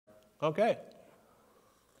Okay.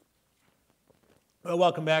 Well,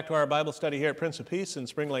 welcome back to our Bible study here at Prince of Peace in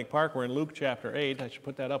Spring Lake Park. We're in Luke chapter 8. I should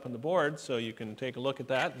put that up on the board so you can take a look at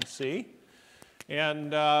that and see. And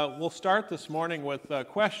we'll start this morning with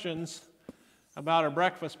questions about our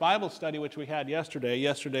breakfast Bible study, which we had yesterday.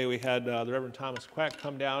 Yesterday we had the Reverend Thomas Quack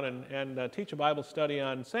come down and teach a Bible study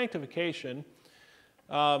on sanctification.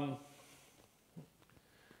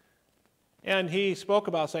 And he spoke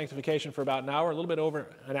about sanctification for about an hour, a little bit over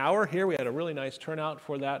an hour. Here we had a really nice turnout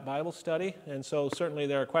for that Bible study, and so certainly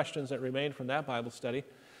there are questions that remain from that Bible study.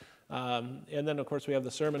 And then, of course, we have the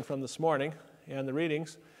sermon from this morning and the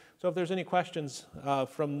readings. So if there's any questions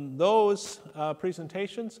from those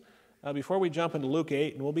presentations, before we jump into Luke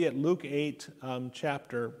 8, and we'll be at Luke 8,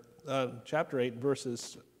 chapter 8, verse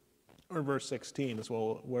 16 is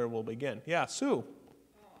where we'll begin. Yeah, Sue.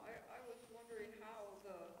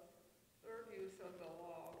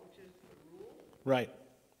 Right.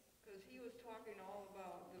 Because he was talking all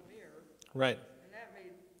about the mirror. Right. And that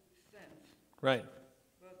made sense. Right.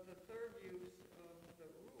 But the third use of the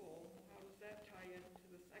rule, how does that tie into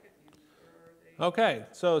the second use? Or are they... Okay,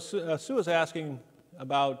 so Sue is asking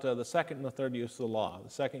about the second and the third use of the law. The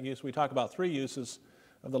second use, we talk about three uses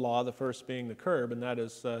of the law, the first being the curb, and that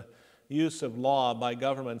is the use of law by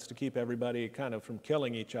governments to keep everybody kind of from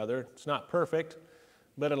killing each other. It's not perfect,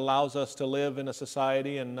 but it allows us to live in a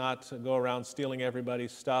society and not go around stealing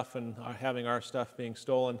everybody's stuff and having our stuff being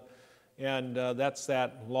stolen. And that's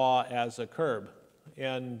that law as a curb.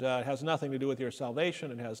 And it has nothing to do with your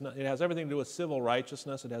salvation. It has everything to do with civil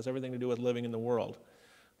righteousness. It has everything to do with living in the world.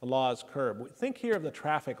 The law is curb. Think here of the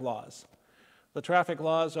traffic laws. The traffic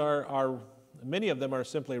laws are many of them are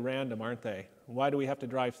simply random, aren't they? Why do we have to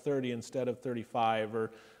drive 30 instead of 35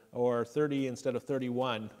 or 30 instead of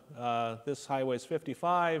 31. This highway is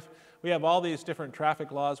 55. We have all these different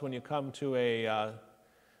traffic laws when you come to a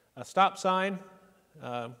stop sign,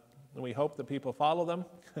 and we hope that people follow them.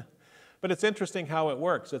 But it's interesting how it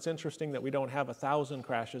works. It's interesting that we don't have 1,000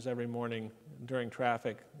 crashes every morning during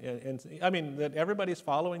traffic. And I mean, that everybody's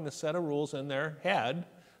following the set of rules in their head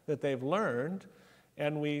that they've learned,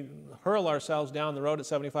 and we hurl ourselves down the road at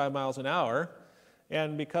 75 miles an hour.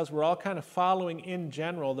 And because we're all kind of following, in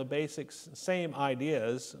general, the basic same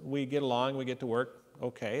ideas, we get along, we get to work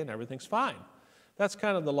okay, and everything's fine. That's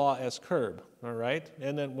kind of the law as curb, all right?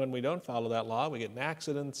 And then when we don't follow that law, we get in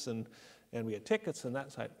accidents and we get tickets and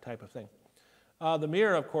that type of thing. The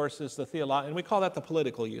mirror, of course, is the theological, and we call that the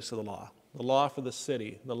political use of the law for the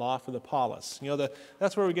city, the law for the polis. You know,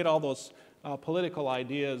 that's where we get all those political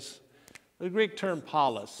ideas. The Greek term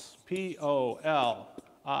polis, P-O-L-I-S.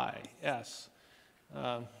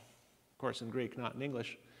 Of course in Greek, not in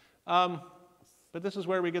English. But this is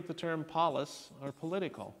where we get the term polis, or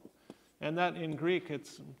political. And that in Greek,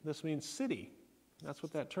 this means city. That's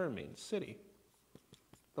what that term means, city.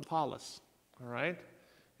 The polis, all right?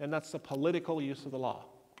 And that's the political use of the law,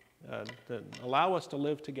 to allow us to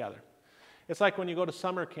live together. It's like when you go to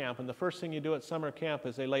summer camp, and the first thing you do at summer camp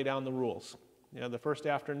is they lay down the rules. You know, the first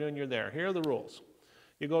afternoon you're there. Here are the rules.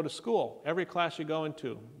 You go to school, every class you go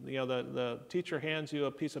into, you know, the teacher hands you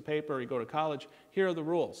a piece of paper, you go to college, here are the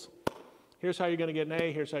rules. Here's how you're going to get an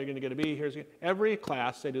A, here's how you're going to get a B, every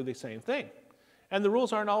class they do the same thing. And the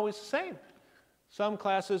rules aren't always the same. Some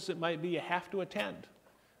classes it might be you have to attend.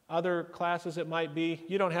 Other classes it might be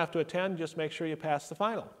you don't have to attend, just make sure you pass the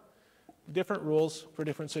final. Different rules for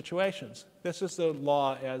different situations. This is the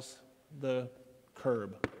law as the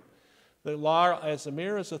curb. The law as the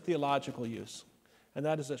mirror is a theological use. And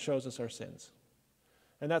that is it shows us our sins.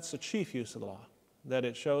 And that's the chief use of the law, that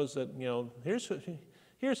it shows that, you know, here's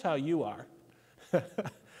how you are.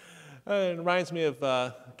 It reminds me of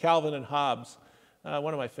Calvin and Hobbes,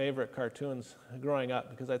 one of my favorite cartoons growing up,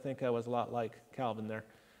 because I think I was a lot like Calvin there.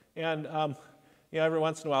 And you know, every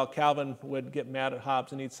once in a while Calvin would get mad at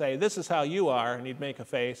Hobbes and he'd say, "This is how you are," and he'd make a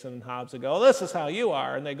face, and Hobbes would go, "This is how you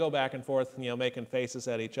are," and they go back and forth, you know, making faces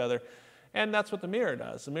at each other. And that's what the mirror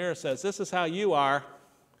does. The mirror says, "This is how you are."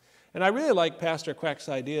 And I really like Pastor Quack's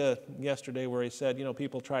idea yesterday where he said, you know,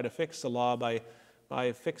 people try to fix the law by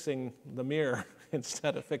fixing the mirror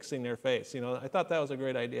instead of fixing their face. You know, I thought that was a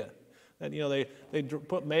great idea. That, you know, they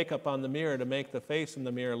put makeup on the mirror to make the face in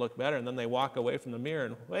the mirror look better, and then they walk away from the mirror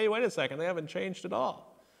and, wait a second, they haven't changed at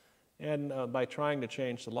all. And by trying to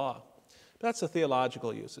change the law. That's a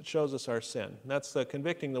theological use. It shows us our sin. That's the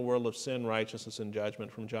convicting the world of sin, righteousness, and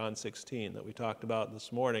judgment from John 16 that we talked about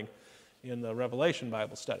this morning in the Revelation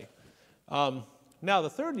Bible study. Now, the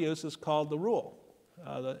third use is called the rule.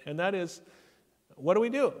 And that is, what do we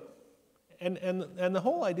do? And the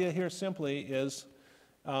whole idea here simply is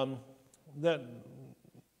that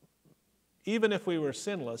even if we were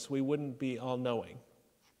sinless, we wouldn't be all-knowing.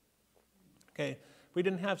 Okay? If we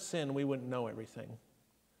didn't have sin, we wouldn't know everything.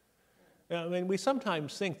 I mean, we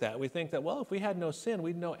sometimes think that. We think that, well, if we had no sin,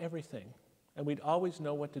 we'd know everything. And we'd always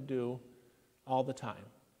know what to do all the time.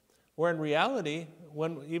 Where in reality,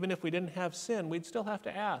 even if we didn't have sin, we'd still have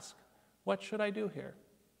to ask, what should I do here?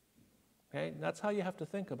 Okay? That's how you have to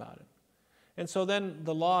think about it. And so then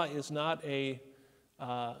the law is not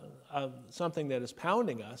something that is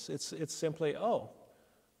pounding us. It's simply,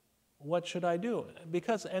 what should I do?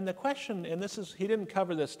 Because, and the question, and this is, he didn't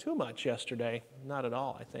cover this too much yesterday, not at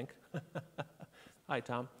all, I think. Hi,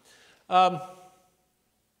 Tom.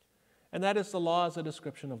 And that is, the law is a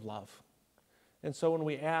description of love. And so when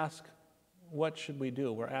we ask, what should we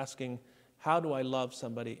do? We're asking, how do I love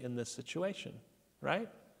somebody in this situation, right?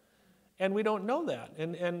 And we don't know that.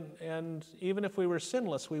 And even if we were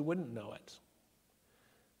sinless, we wouldn't know it.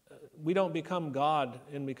 We don't become God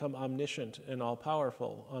and become omniscient and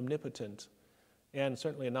all-powerful, omnipotent, and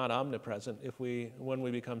certainly not omnipresent when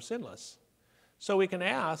we become sinless. So we can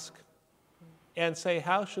ask and say,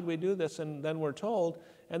 how should we do this? And then we're told,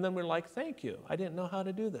 and then we're like, thank you. I didn't know how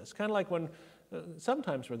to do this. Kind of like when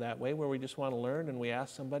sometimes we're that way, where we just want to learn and we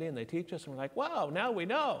ask somebody and they teach us and we're like, wow, now we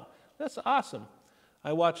know. That's awesome.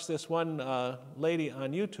 I watched this one lady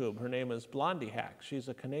on YouTube. Her name is Blondie Hack. She's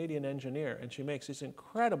a Canadian engineer, and she makes these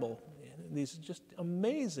incredible, these just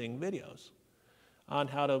amazing videos on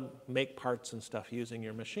how to make parts and stuff using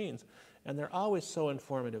your machines. And they're always so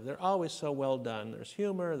informative. They're always so well done. There's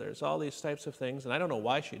humor. There's all these types of things. And I don't know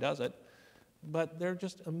why she does it, but they're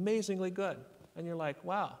just amazingly good. And you're like,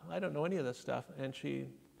 wow, I don't know any of this stuff. And she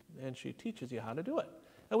teaches you how to do it.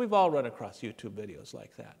 And we've all run across YouTube videos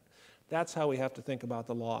like that. That's how we have to think about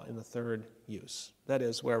the law in the third use. That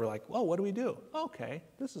is where we're like, well, what do we do? Okay,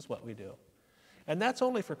 this is what we do. And that's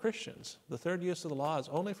only for Christians. The third use of the law is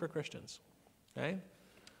only for Christians. Okay?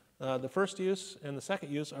 The first use and the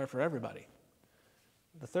second use are for everybody.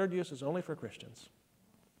 The third use is only for Christians.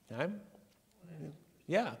 Okay?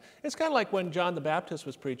 Yeah. It's kind of like when John the Baptist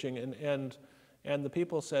was preaching and the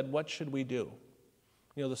people said, what should we do?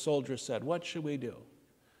 You know, the soldiers said, what should we do?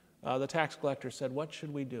 The tax collector said, what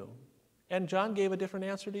should we do? And John gave a different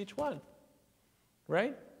answer to each one,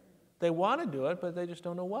 right? They want to do it, but they just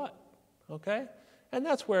don't know what, okay? And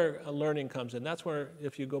that's where learning comes in. That's where,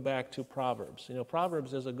 if you go back to Proverbs, you know,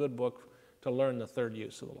 Proverbs is a good book to learn the third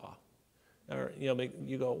use of the law. Or, you know,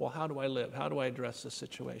 you go, well, how do I live? How do I address this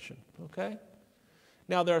situation, okay?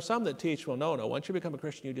 Now, there are some that teach, well, no, once you become a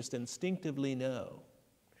Christian, you just instinctively know.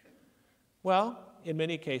 Well, in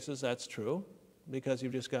many cases, that's true, because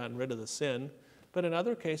you've just gotten rid of the sin. But in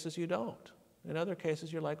other cases, you don't. In other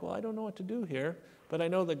cases, you're like, well, I don't know what to do here, but I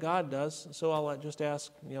know that God does, so I'll just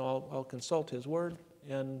ask, you know, I'll consult His Word,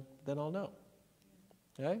 and then I'll know.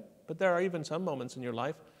 Okay? But there are even some moments in your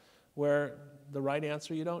life where the right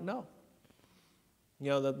answer you don't know. You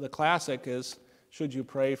know, the classic is, should you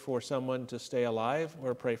pray for someone to stay alive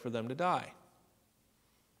or pray for them to die?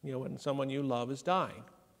 You know, when someone you love is dying.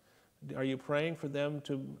 Are you praying for them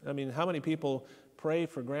to, I mean, how many people pray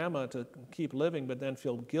for grandma to keep living but then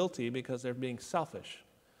feel guilty because they're being selfish,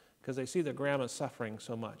 because they see their grandma suffering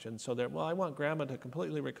so much. And so they're, well, I want grandma to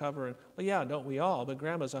completely recover. And, well, yeah, don't we all? But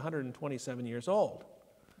grandma's 127 years old.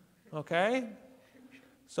 Okay?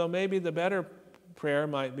 So maybe the better prayer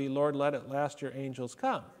might be, Lord, let at last your angels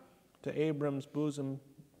come. To Abram's bosom,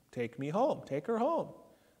 take me home. Take her home,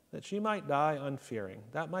 that she might die unfearing.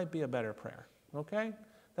 That might be a better prayer. Okay?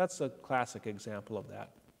 That's a classic example of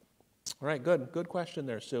that. All right, good. Good question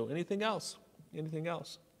there, Sue. Anything else? Anything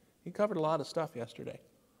else? You covered a lot of stuff yesterday.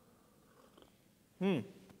 Can I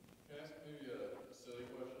ask maybe a silly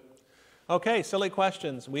question? Okay, silly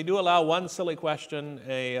questions. We do allow one silly question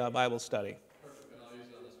a Bible study. Perfect, and I'll use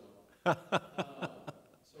it on this one.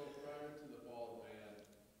 So prior to the fall of man,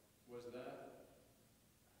 was that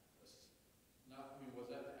was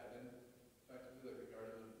that heaven, effectively like the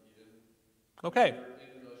Garden of Eden? Okay. In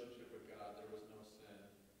relationship with God, there was no sin.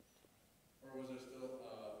 Or was there still,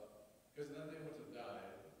 because then they would have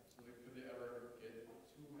died, so could they ever get to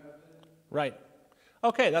heaven? Right.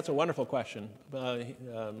 Okay, that's a wonderful question.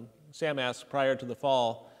 Sam asked, prior to the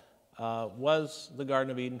fall, was the Garden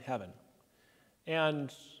of Eden heaven?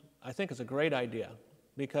 And I think it's a great idea,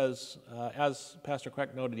 because as Pastor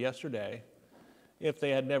Craig noted yesterday, if they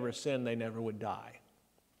had never sinned, they never would die.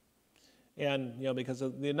 And, you know, because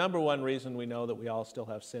the number one reason we know that we all still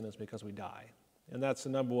have sin is because we die. And that's the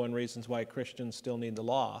number one reasons why Christians still need the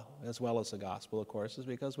law, as well as the gospel, of course, is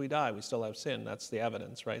because we die. We still have sin. That's the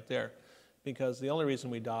evidence right there. Because the only reason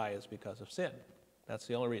we die is because of sin. That's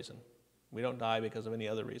the only reason. We don't die because of any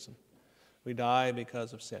other reason. We die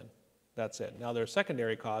because of sin. That's it. Now, there are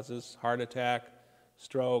secondary causes, heart attack,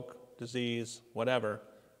 stroke, disease, whatever,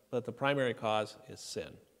 but the primary cause is sin.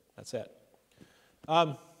 That's it.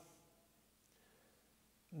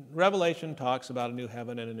 Revelation talks about a new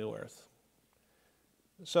heaven and a new earth.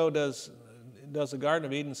 So does the Garden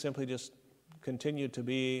of Eden simply just continue to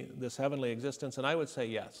be this heavenly existence? And I would say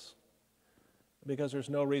yes, because there's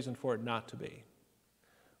no reason for it not to be.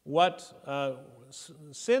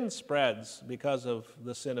 Sin spreads because of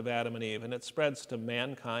the sin of Adam and Eve, and it spreads to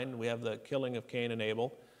mankind. We have the killing of Cain and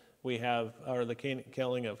Abel. We have, or the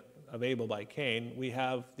killing of Abel by Cain. We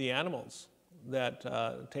have the animals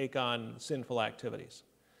that take on sinful activities.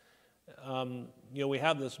 We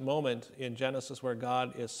have this moment in Genesis where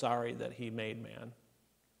God is sorry that he made man,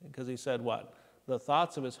 because he said what? The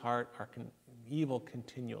thoughts of his heart are evil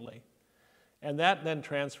continually. And that then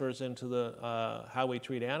transfers into how we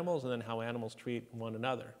treat animals and then how animals treat one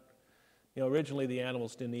another. Originally the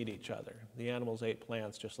animals didn't eat each other. The animals ate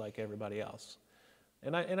plants just like everybody else.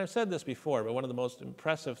 And I've said this before, but one of the most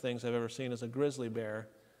impressive things I've ever seen is a grizzly bear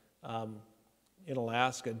in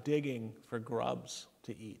Alaska digging for grubs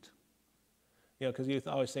to eat. Because you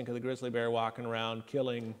always think of the grizzly bear walking around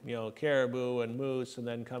killing, caribou and moose, and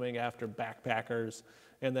then coming after backpackers,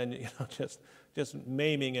 and then just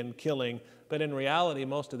maiming and killing. But in reality,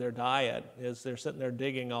 most of their diet is they're sitting there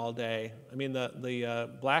digging all day. I mean, the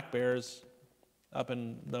black bears up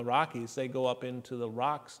in the Rockies, they go up into the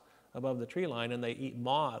rocks above the tree line and they eat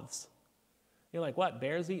moths. You're like, what?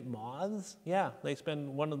 Bears eat moths? Yeah, they spend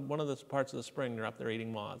one of the parts of the spring they're up there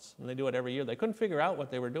eating moths, and they do it every year. They couldn't figure out what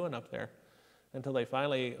they were doing up there until they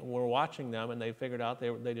finally were watching them, and they figured out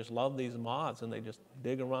they just love these moths, and they just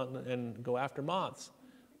dig around and go after moths.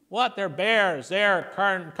 What? They're bears. They're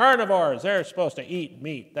carnivores. They're supposed to eat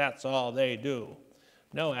meat. That's all they do.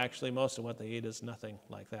 No, actually, most of what they eat is nothing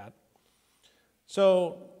like that.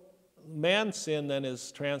 So man's sin then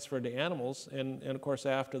is transferred to animals, and of course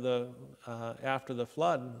after the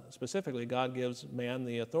flood specifically, God gives man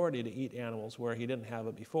the authority to eat animals where he didn't have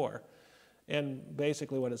it before. And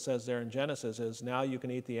basically what it says there in Genesis is now you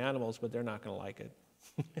can eat the animals, but they're not going to like it.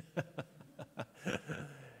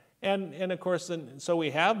 and of course, so we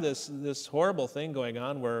have this horrible thing going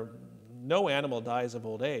on where no animal dies of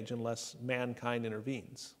old age unless mankind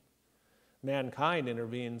intervenes. Mankind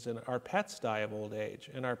intervenes, and our pets die of old age,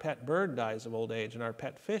 and our pet bird dies of old age, and our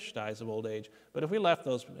pet fish dies of old age. But if we left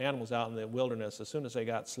those animals out in the wilderness, as soon as they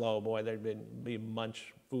got slow, boy, there'd be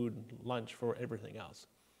lunch for everything else.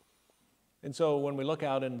 And so when we look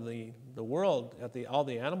out into the world at all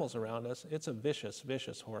the animals around us, it's a vicious,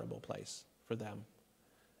 vicious, horrible place for them.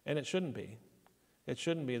 And it shouldn't be. It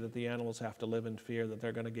shouldn't be that the animals have to live in fear that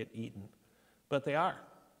they're going to get eaten. But they are.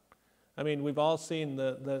 I mean, we've all seen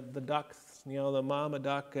the ducks, the mama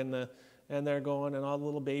duck and they're going, and all the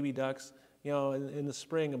little baby ducks, in the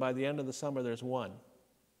spring, and by the end of the summer there's one.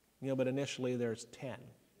 But initially there's 10.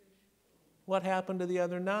 What happened to the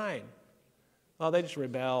other 9? Oh, they just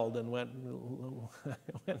rebelled and went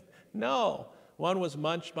no. One was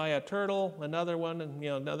munched by a turtle, another one,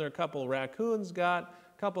 another couple raccoons a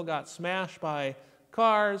couple got smashed by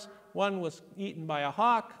cars, one was eaten by a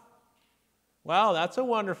hawk. Wow, that's a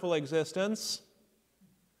wonderful existence.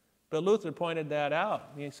 But Luther pointed that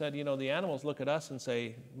out. He said, the animals look at us and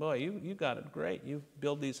say, boy, you got it great. You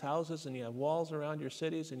build these houses and you have walls around your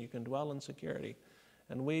cities and you can dwell in security.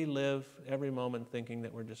 And we live every moment thinking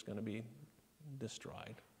that we're just going to be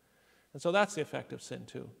destroyed. And so that's the effect of sin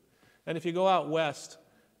too. And if you go out west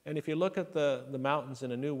and if you look at the mountains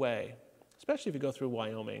in a new way, especially if you go through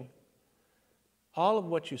Wyoming, all of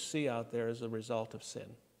what you see out there is a result of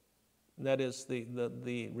sin. And that is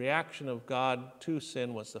the reaction of God to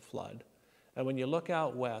sin was the flood. And when you look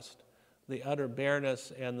out west, the utter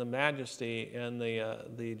bareness and the majesty and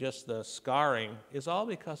the scarring is all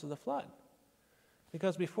because of the flood.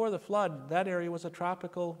 Because before the flood, that area was a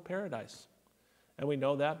tropical paradise. And we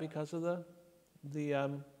know that because of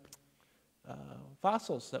the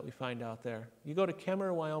fossils that we find out there. You go to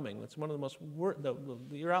Kemmer, Wyoming. It's one of the most,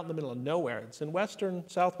 you're out in the middle of nowhere. It's in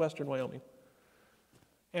southwestern Wyoming.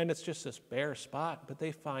 And it's just this bare spot, but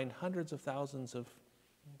they find hundreds of thousands of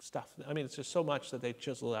stuff. I mean, it's just so much that they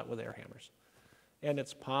chisel that with air hammers. And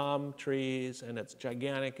it's palm trees, and it's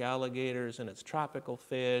gigantic alligators, and it's tropical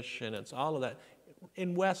fish, and it's all of that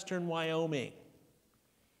in western Wyoming.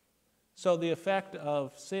 So the effect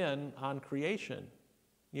of sin on creation,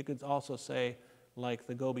 you could also say, like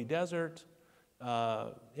the Gobi Desert,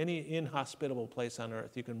 any inhospitable place on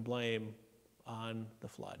earth, you can blame on the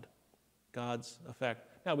flood. God's effect.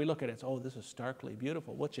 Now we look at it, this is starkly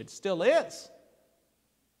beautiful, which it still is.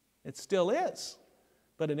 It still is.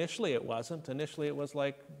 But initially it wasn't. Initially it was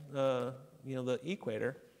like, the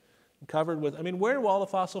equator, covered with, where do all the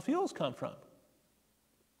fossil fuels come from?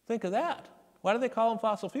 Think of that. Why do they call them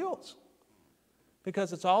fossil fuels?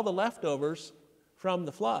 Because it's all the leftovers from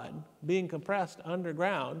the flood being compressed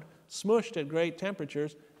underground, smushed at great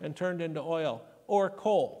temperatures, and turned into oil or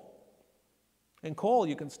coal. And coal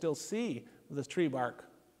you can still see the tree bark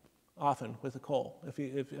often with the coal.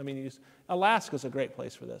 Alaska's a great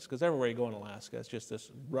place for this, because everywhere you go in Alaska, it's just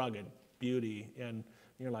this rugged beauty, and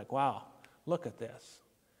you're like, wow, look at this.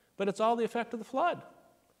 But it's all the effect of the flood,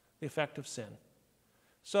 the effect of sin.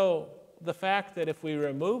 So the fact that if we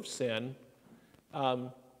remove sin,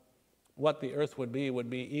 what the earth would be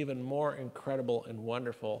even more incredible and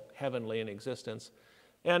wonderful, heavenly in existence.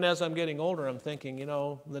 And as I'm getting older, I'm thinking,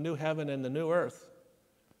 the new heaven and the new earth,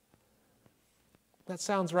 that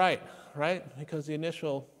sounds right? Because the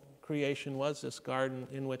initial creation was this garden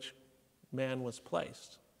in which man was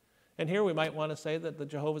placed. And here we might want to say that the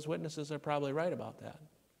Jehovah's Witnesses are probably right about that,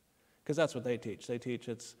 because that's what they teach. They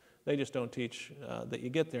just don't teach that you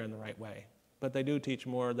get there in the right way. But they do teach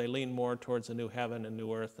more, they lean more towards the new heaven and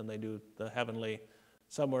new earth than they do the heavenly,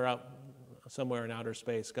 somewhere in outer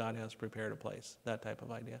space, God has prepared a place, that type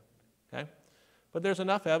of idea. Okay? But there's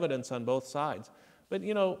enough evidence on both sides. But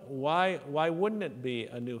why wouldn't it be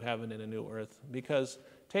a new heaven and a new earth? Because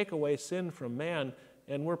take away sin from man,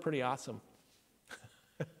 and we're pretty awesome.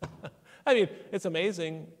 It's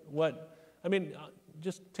amazing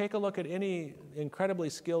just take a look at any incredibly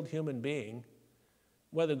skilled human being,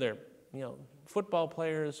 whether they're football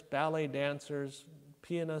players, ballet dancers,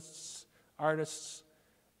 pianists, artists,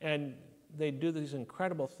 and they do these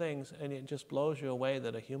incredible things, and it just blows you away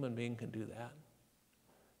that a human being can do that.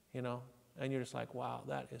 And you're just like, wow,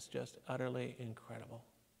 that is just utterly incredible.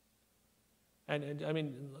 And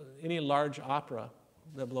any large opera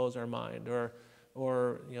that blows our mind,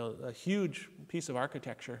 or a huge piece of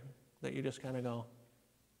architecture that you just kind of go,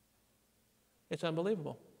 it's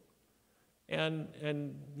unbelievable.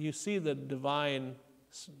 And you see the divine,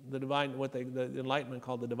 what the Enlightenment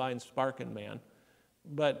called the divine spark in man,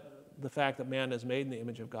 but the fact that man is made in the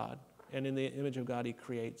image of God, and in the image of God he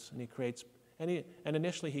creates, and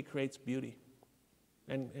initially he creates beauty,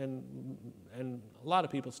 and a lot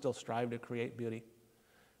of people still strive to create beauty.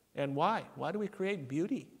 And why? Why do we create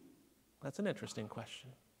beauty? That's an interesting question.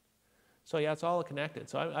 So yeah, it's all connected.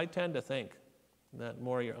 So I tend to think that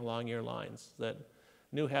more along your lines, that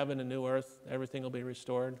new heaven and new earth, everything will be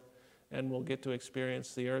restored, and we'll get to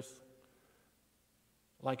experience the earth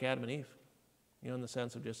like Adam and Eve, in the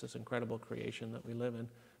sense of just this incredible creation that we live in.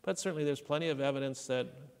 But certainly there's plenty of evidence that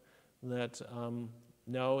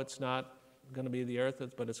no, it's not going to be the earth,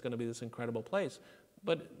 but it's going to be this incredible place.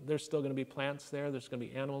 But there's still going to be plants there, there's going to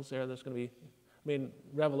be animals there, there's going to be,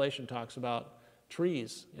 Revelation talks about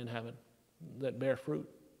trees in heaven that bear fruit.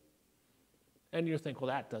 And you think, well,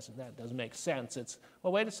 that doesn't make sense.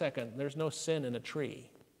 Well, wait a second, there's no sin in a tree.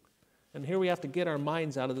 And here we have to get our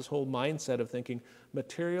minds out of this whole mindset of thinking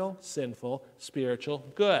material, sinful,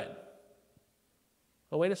 spiritual, good.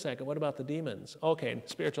 Well, wait a second, what about the demons? Okay,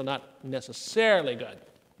 spiritual, not necessarily good.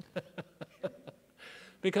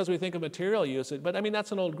 Because we think of material usage, but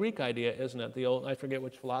that's an old Greek idea, isn't it? I forget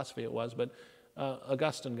which philosophy it was, but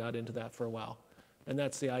Augustine got into that for a while. And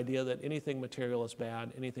that's the idea that anything material is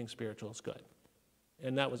bad, anything spiritual is good.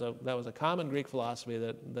 And that was a common Greek philosophy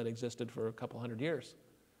that existed for a couple hundred years.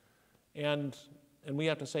 And we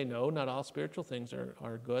have to say, no, not all spiritual things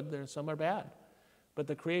are good. Some are bad. But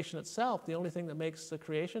the creation itself, the only thing that makes the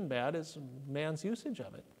creation bad is man's usage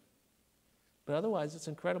of it. But otherwise, it's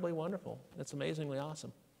incredibly wonderful. It's amazingly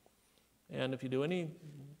awesome. And if you do any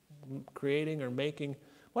creating or making,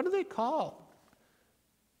 what do they call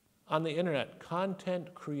on the internet?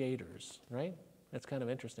 Content creators, right? That's kind of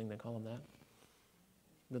interesting they call them that.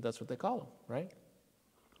 But that's what they call them, right?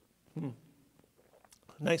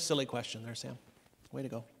 Nice, silly question there, Sam. Way to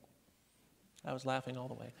go. I was laughing all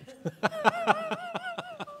the way.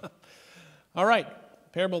 All right.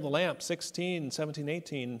 Parable of the lamp, 16, 17,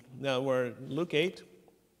 18. Now we're Luke 8,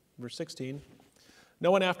 verse 16.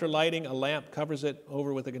 No one after lighting a lamp covers it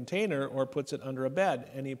over with a container or puts it under a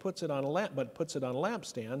bed, and he puts it on a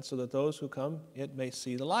lampstand so that those who come it may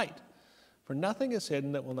see the light. For nothing is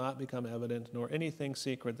hidden that will not become evident, nor anything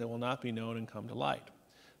secret that will not be known and come to light.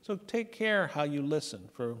 So take care how you listen,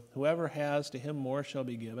 for whoever has, to him more shall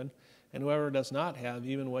be given, and whoever does not have,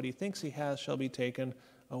 even what he thinks he has shall be taken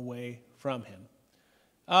away from him.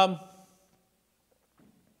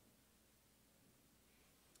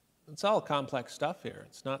 It's all complex stuff here.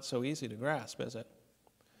 It's not so easy to grasp, is it?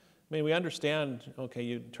 mean, we understand, okay,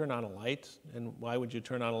 you turn on a light, and why would you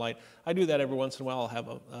turn on a light? I do that every once in a while. I'll have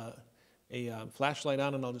a flashlight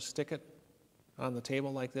on, and I'll just stick it on the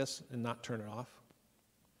table like this and not turn it off.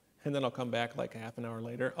 And then I'll come back like a half an hour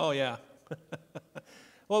later. Oh, yeah.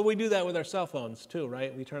 Well, we do that with our cell phones too,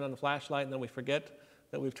 right? We turn on the flashlight, and then we forget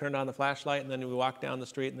that we've turned on the flashlight, and then we walk down the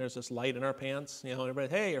street, and there's this light in our pants. You know, everybody,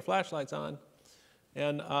 hey, your flashlight's on.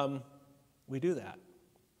 And we do that.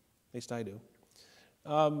 At least I do.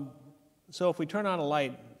 So if we turn on a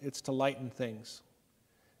light, it's to lighten things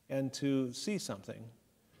and to see something.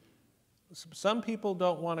 Some people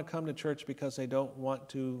don't want to come to church because they don't want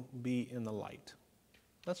to be in the light.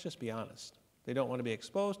 Let's just be honest. They don't want to be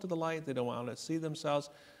exposed to the light. They don't want to see themselves.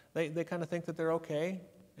 They kind of think that they're okay.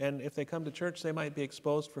 And if they come to church, they might be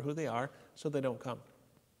exposed for who they are, so they don't come.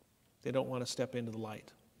 They don't want to step into the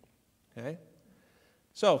light. Okay?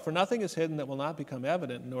 So, for nothing is hidden that will not become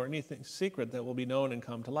evident, nor anything secret that will be known and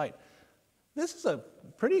come to light. This is a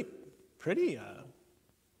pretty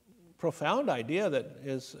profound idea that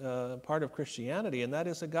is part of Christianity, and that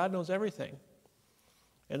is that God knows everything.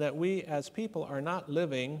 And that we as people are not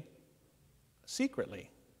living secretly.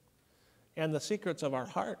 And the secrets of our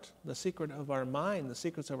heart, the secret of our mind, the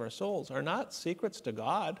secrets of our souls are not secrets to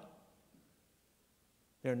God.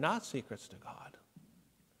 They're not secrets to God.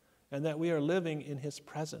 And that we are living in His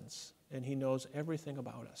presence, and He knows everything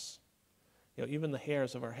about us. You know, even the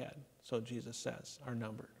hairs of our head, so Jesus says, are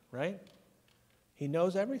numbered, right? He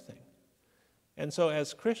knows everything. And so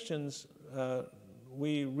as Christians,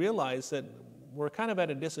 we realize that we're kind of at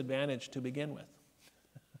a disadvantage to begin with,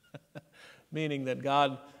 meaning that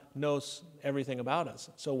God knows everything about us.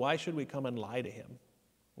 So why should we come and lie to Him?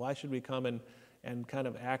 Why should we come and kind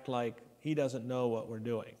of act like He doesn't know what we're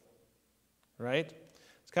doing, right?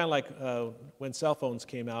 It's kind of like when cell phones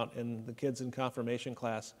came out and the kids in confirmation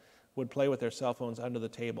class would play with their cell phones under the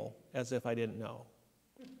table as if I didn't know.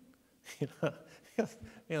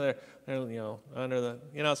 They're under the,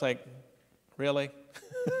 it's like, really?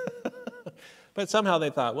 But somehow they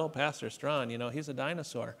thought, well, Pastor Strawn, he's a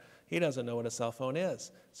dinosaur. He doesn't know what a cell phone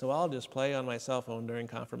is. So I'll just play on my cell phone during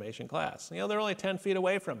confirmation class. They're only 10 feet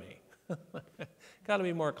away from me. Got to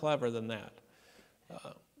be more clever than that.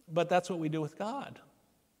 But that's what we do with God.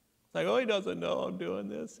 It's like, oh, He doesn't know I'm doing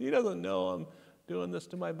this. He doesn't know I'm doing this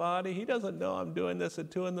to my body. He doesn't know I'm doing this at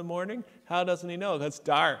 2 a.m. How doesn't He know? It's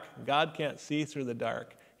dark. God can't see through the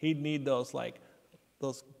dark. He'd need those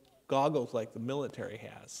goggles like the military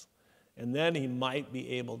has. And then He might be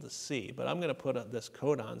able to see. But I'm going to put this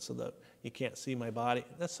coat on so that you can't see my body.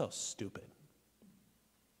 That's so stupid.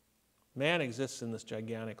 Man exists in this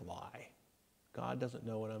gigantic lie. God doesn't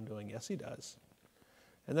know what I'm doing. Yes, He does.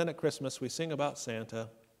 And then at Christmas, we sing about Santa.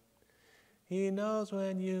 He knows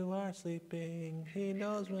when you are sleeping. He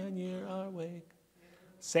knows when you are awake.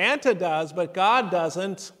 Santa does, but God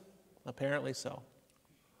doesn't. Apparently so.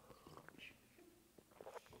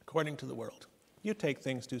 According to the world. You take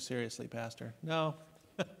things too seriously, Pastor. No.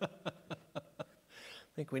 I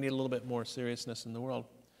think we need a little bit more seriousness in the world.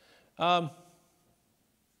 But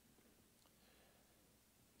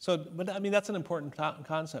that's an important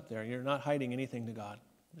concept there. You're not hiding anything to God.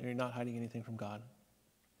 You're not hiding anything from God.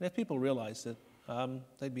 And if people realized it,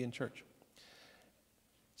 they'd be in church.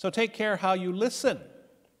 So take care how you listen.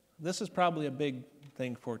 This is probably a big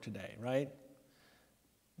thing for today, right?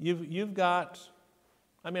 You've got,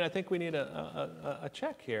 I think we need a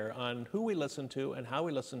check here on who we listen to and how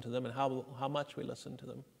we listen to them and how much we listen to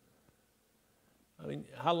them.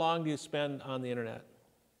 How long do you spend on the internet?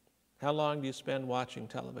 How long do you spend watching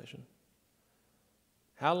television?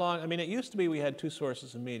 How long, it used to be we had 2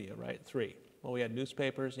 sources of media, right? 3. Well, we had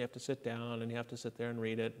newspapers, you have to sit down and you have to sit there and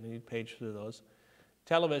read it, and you'd page through those.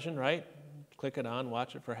 Television, right? Click it on,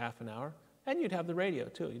 watch it for half an hour. And you'd have the radio,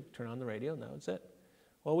 too. You'd turn on the radio, and that was it.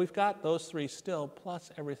 Well, we've got those 3 still,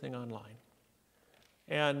 plus everything online.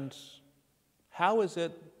 And how is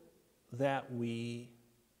it that we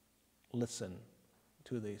listen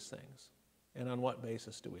to these things? And on what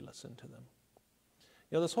basis do we listen to them?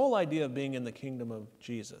 This whole idea of being in the kingdom of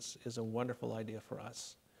Jesus is a wonderful idea for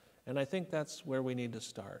us. And I think that's where we need to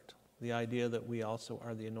start. The idea that we also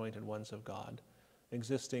are the anointed ones of God,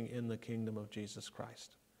 existing in the kingdom of Jesus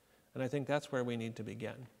Christ. And I think that's where we need to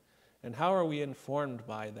begin. And how are we informed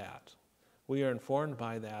by that? We are informed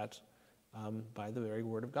by that by the very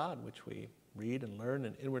Word of God, which we read and learn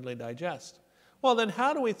and inwardly digest. Well, then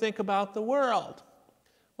how do we think about the world?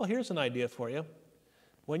 Well, here's an idea for you.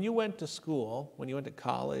 When you went to school, when you went to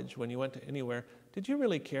college, when you went to anywhere, did you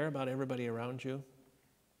really care about everybody around you?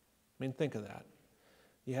 Think of that.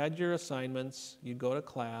 You had your assignments, you'd go to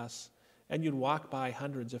class, and you'd walk by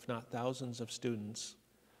hundreds, if not thousands, of students.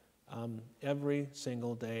 every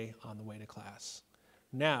single day on the way to class.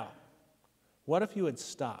 Now, what if you had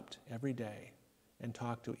stopped every day and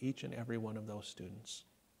talked to each and every one of those students?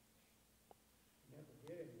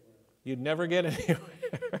 You'd never get anywhere.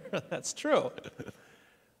 That's true.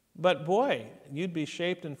 But boy, you'd be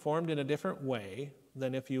shaped and formed in a different way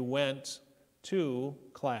than if you went to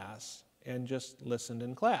class and just listened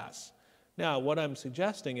in class. Now, what I'm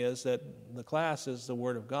suggesting is that the class is the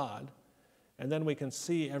Word of God, and then we can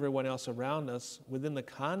see everyone else around us within the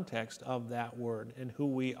context of that Word and who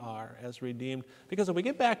we are as redeemed. Because if we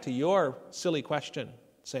get back to your silly question,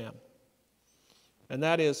 Sam, and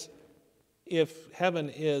that is, if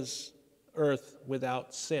heaven is earth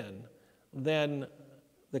without sin, then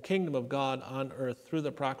the kingdom of God on earth through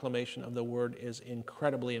the proclamation of the Word is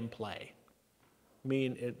incredibly in play,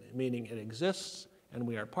 meaning it exists and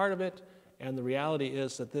we are part of it, and the reality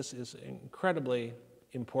is that this is incredibly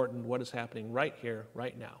important, what is happening right here,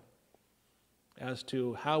 right now, as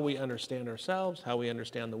to how we understand ourselves, how we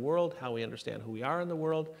understand the world, how we understand who we are in the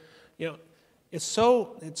world. You know, it's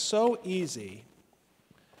so easy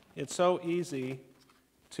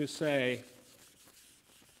to say,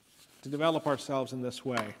 to develop ourselves in this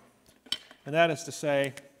way. And that is to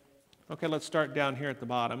say, okay, let's start down here at the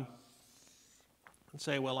bottom and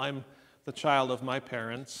say, well, I'm the child of my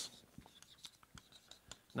parents,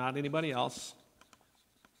 not anybody else.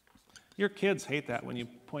 Your kids hate that when you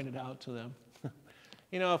point it out to them.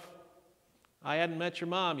 You know, if I hadn't met your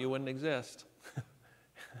mom, you wouldn't exist.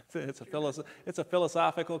 It's a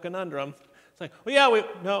philosophical conundrum. It's like, well,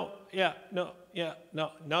 no,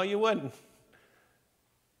 you wouldn't.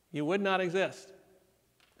 You would not exist.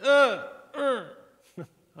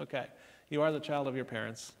 Okay, you are the child of your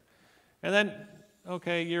parents. And then,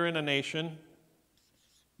 okay, you're in a nation.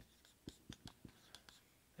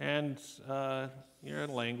 And you're in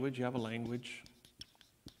a language, you have a language.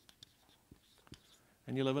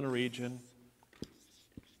 And you live in a region.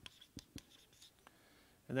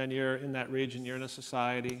 And then you're in that region, you're in a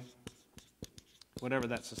society, whatever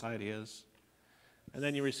that society is. And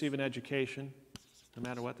then you receive an education, no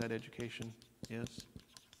matter what that education is.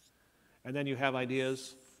 And then you have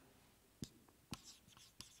ideas.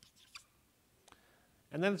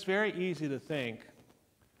 And then it's very easy to think,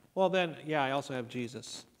 well then, yeah, I also have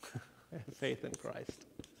Jesus. Faith in Christ.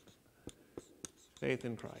 Faith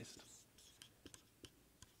in Christ.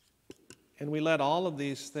 And we let all of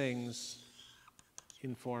these things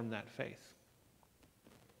inform that faith.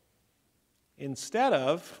 Instead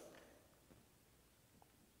of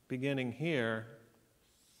beginning here,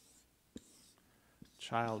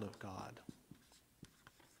 child of God.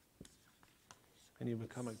 And you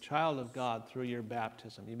become a child of God through your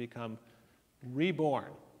baptism. You become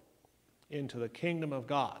reborn into the kingdom of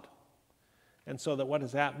God. And so that, what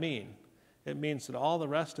does that mean? It means that all the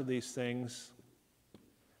rest of these things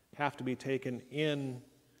have to be taken in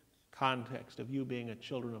context of you being a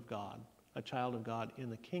child of God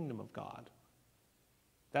in the kingdom of God.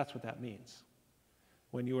 That's what that means.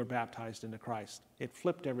 When you were baptized into Christ, it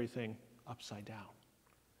flipped everything upside down.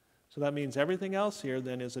 So that means everything else here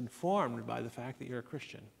then is informed by the fact that you're a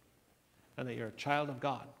Christian and that you're a child of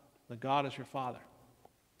God, that God is your Father,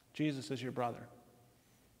 Jesus is your brother.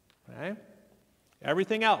 Okay?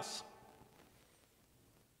 Everything else.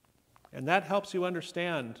 And that helps you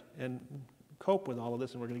understand and cope with all of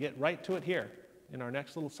this, and we're going to get right to it here in our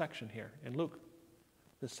next little section here in Luke.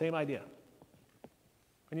 The same idea.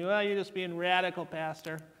 And you're just being radical,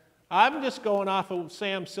 Pastor. I'm just going off of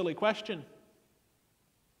Sam's silly question.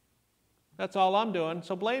 That's all I'm doing,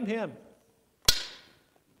 so blame him.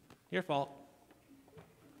 Your fault.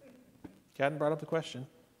 You hadn't brought up the question.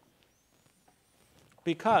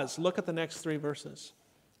 Because, look at the next 3 verses.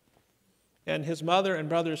 And his mother and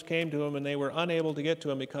brothers came to him, and they were unable to get to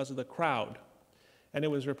him because of the crowd. And it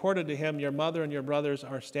was reported to him, your mother and your brothers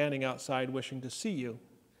are standing outside wishing to see you.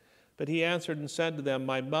 But he answered and said to them,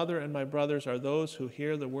 my mother and my brothers are those who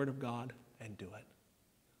hear the word of God and do it.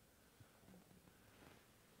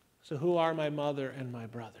 So who are my mother and my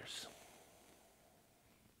brothers?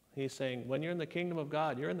 He's saying, when you're in the kingdom of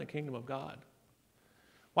God, you're in the kingdom of God.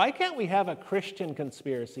 Why can't we have a Christian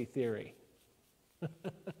conspiracy theory?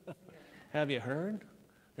 Have you heard?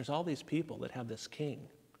 There's all these people that have this king.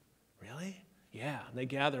 Really? Yeah, they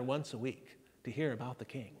gather once a week to hear about the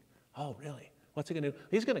king. Oh, really? What's he going to do?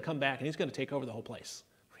 He's going to come back and he's going to take over the whole place.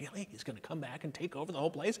 Really? He's going to come back and take over the whole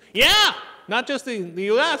place? Yeah! Not just the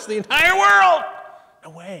U.S., the entire world!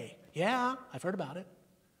 No way. Yeah, I've heard about it.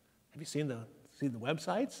 Have you seen the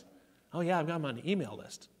websites? Oh, yeah, I've got them on the email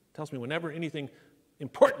list. It tells me whenever anything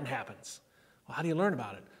important happens. Well, how do you learn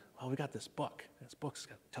about it? Well, we got this book. This book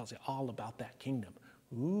tells you all about that kingdom.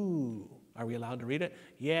 Ooh, are we allowed to read it?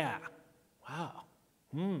 Yeah. Wow.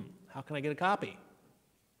 How can I get a copy?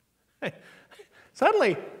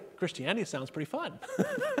 Suddenly, Christianity sounds pretty fun.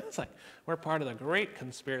 It's like we're part of the great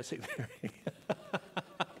conspiracy theory.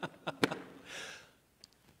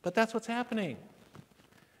 But that's what's happening.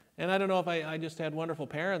 And I don't know if I just had wonderful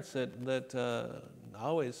parents that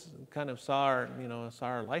always kind of saw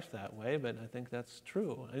our life that way, but I think that's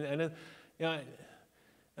true. And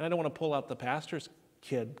I don't want to pull out the pastor's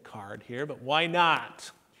kid card here, but why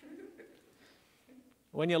not?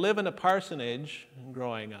 When you live in a parsonage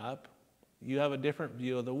growing up, you have a different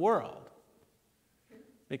view of the world.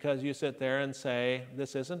 Because you sit there and say,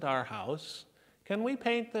 this isn't our house. Can we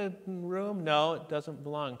paint the room? No, it doesn't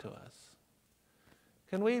belong to us.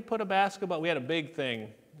 Can we put a basketball? We had a big thing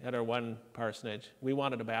at our one parsonage. We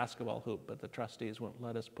wanted a basketball hoop, but the trustees wouldn't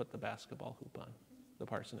let us put the basketball hoop on the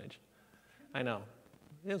parsonage. I know.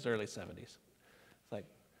 It was early 70s. It's like,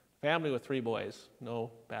 family with 3 boys,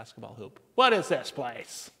 no basketball hoop. What is this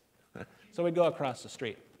place? So we'd go across the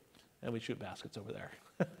street, and we'd shoot baskets over there.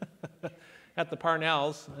 At the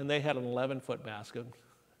Parnells, and they had an 11-foot basket.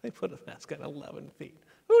 They put a basket 11 feet.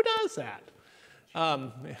 Who does that?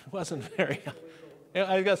 It wasn't very,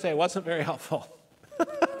 I was going to say, it wasn't very helpful.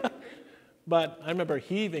 But I remember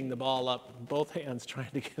heaving the ball up in both hands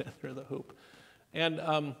trying to get it through the hoop.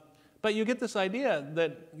 And but you get this idea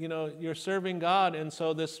that, you're serving God, and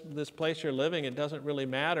so this place you're living, it doesn't really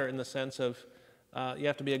matter in the sense of you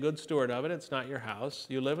have to be a good steward of it. It's not your house.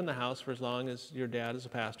 You live in the house for as long as your dad is a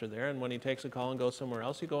pastor there, and when he takes a call and goes somewhere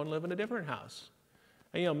else, you go and live in a different house.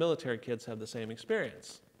 And, military kids have the same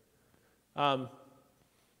experience. But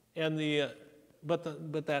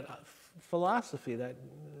that philosophy that,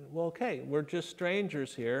 well, okay, we're just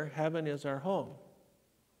strangers here. Heaven is our home.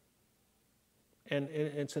 And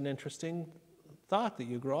it's an interesting thought that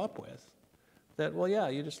you grow up with. That, well, yeah,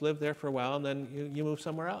 you just live there for a while and then you move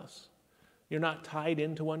somewhere else. You're not tied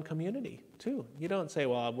into one community, too. You don't say,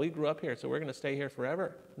 well, we grew up here, so we're going to stay here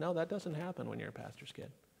forever. No, that doesn't happen when you're a pastor's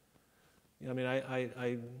kid. I mean,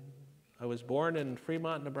 I was born in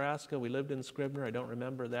Fremont, Nebraska. We lived in Scribner. I don't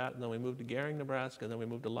remember that. And then we moved to Gering, Nebraska. And then we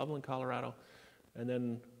moved to Loveland, Colorado. And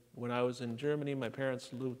then when I was in Germany, my parents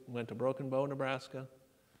went to Broken Bow, Nebraska.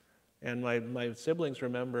 And my siblings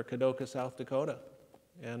remember Kadoka, South Dakota.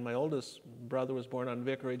 And my oldest brother was born on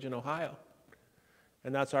Vicarage in Ohio.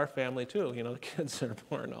 And that's our family, too. The kids are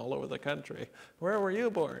born all over the country. Where were you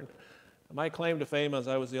born? My claim to fame is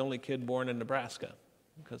I was the only kid born in Nebraska,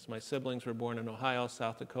 because my siblings were born in Ohio,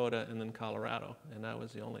 South Dakota, and then Colorado, and I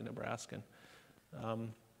was the only Nebraskan.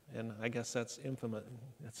 And I guess that's infamous.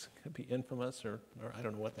 It could be infamous, or I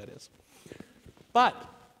don't know what that is. But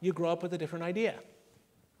you grow up with a different idea.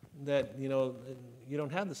 That, you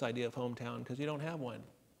don't have this idea of hometown because you don't have one.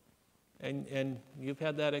 And you've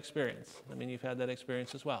had that experience. I mean, you've had that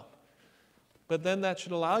experience as well. But then that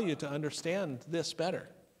should allow you to understand this better.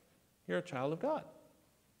 You're a child of God.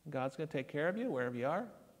 God's going to take care of you wherever you are,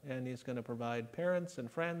 and He's going to provide parents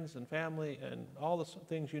and friends and family and all the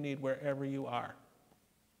things you need wherever you are.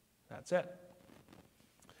 That's it.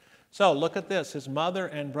 So look at this. His mother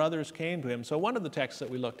and brothers came to him. So one of the texts that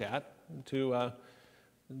we looked at to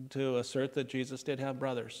assert that Jesus did have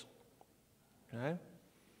brothers. Okay?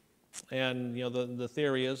 And the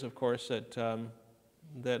theory is, of course,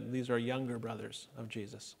 that these are younger brothers of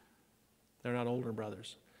Jesus. They're not older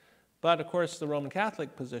brothers. But of course, the Roman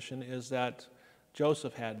Catholic position is that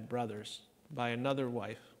Joseph had brothers by another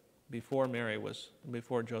wife before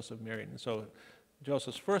Joseph married. And so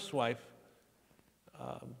Joseph's first wife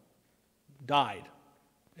died.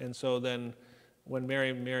 And so then when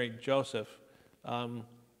Mary married Joseph,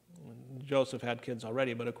 Joseph had kids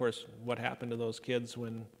already, but of course, what happened to those kids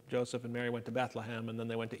when Joseph and Mary went to Bethlehem and then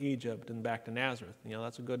they went to Egypt and back to Nazareth?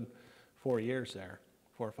 That's a good 4 years there,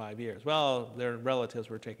 4 or 5 years. Well, their relatives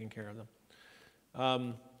were taking care of them.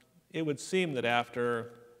 It would seem that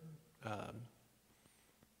after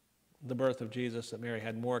the birth of Jesus, that Mary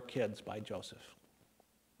had more kids by Joseph.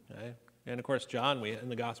 Okay? And of course, in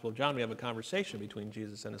the Gospel of John, we have a conversation between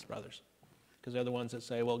Jesus and his brothers, because they're the ones that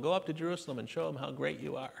say, well, go up to Jerusalem and show them how great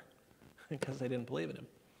you are, because they didn't believe in him,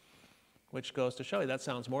 which goes to show you that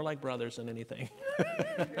sounds more like brothers than anything.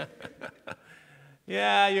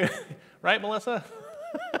 Yeah, you're right, Melissa?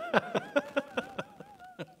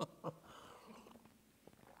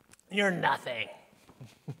 You're nothing.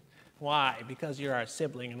 Why? Because you're our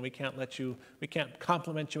sibling and we can't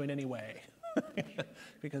compliment you in any way.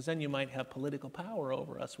 Because then you might have political power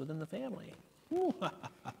over us within the family.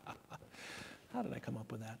 How did I come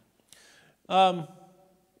up with that?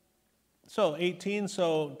 So 18,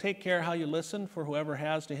 so take care how you listen, for whoever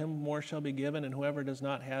has, to him more shall be given, and whoever does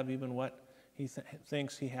not have, even what he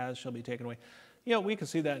thinks he has shall be taken away. You know, we can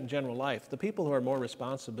see that in general life. The people who are more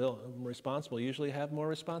responsible usually have more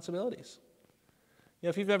responsibilities. You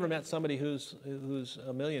know, if you've ever met somebody who's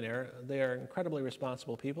a millionaire, they are incredibly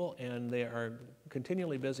responsible people, and they are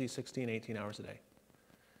continually busy 16, 18 hours a day.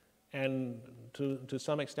 And to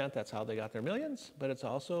some extent, that's how they got their millions, but it's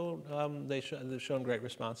also, they've shown great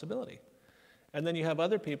responsibility. And then you have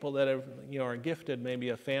other people that are gifted maybe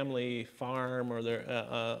a family farm or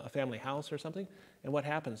a family house or something, and what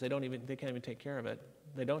happens? They can't even take care of it.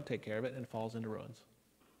 They don't take care of it, and it falls into ruins,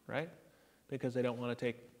 right? Because they don't want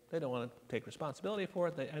to take responsibility for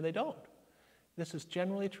it, and they don't. This is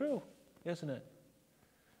generally true, isn't it?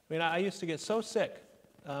 I mean, I used to get so sick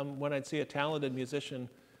when I'd see a talented musician,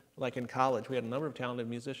 like in college. We had a number of talented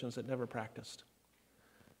musicians that never practiced.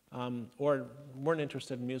 Or weren't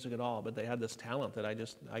interested in music at all, but they had this talent that I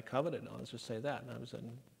coveted. Let's just say that. And I was a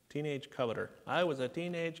teenage coveter. I was a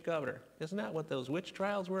teenage coveter. Isn't that what those witch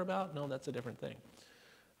trials were about? No, that's a different thing.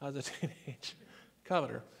 I was a teenage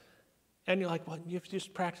coveter. And you're like, well, if you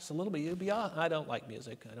just practice a little bit, you'd be on. I don't like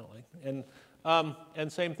music. I don't like.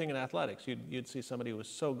 And same thing in athletics. You'd see somebody who was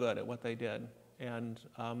so good at what they did, and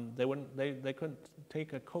they couldn't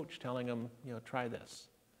take a coach telling them, try this.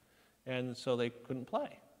 And so they couldn't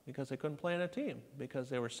play. Because they couldn't play in a team, because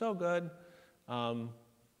they were so good that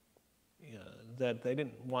they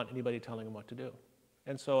didn't want anybody telling them what to do.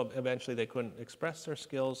 And so eventually they couldn't express their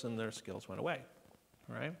skills, and their skills went away,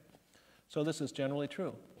 right? So this is generally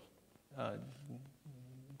true.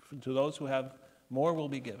 To those who have, more will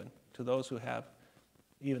be given. To those who have,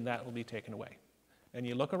 even that will be taken away. And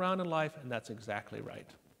you look around in life, and that's exactly right.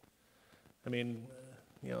 I mean,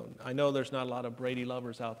 I know there's not a lot of Brady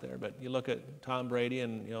lovers out there, but you look at Tom Brady,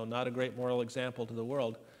 and, not a great moral example to the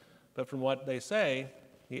world. But from what they say,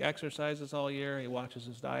 he exercises all year, he watches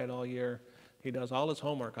his diet all year, he does all his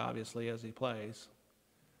homework, obviously, as he plays.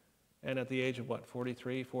 And at the age of,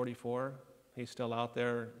 43, 44, he's still out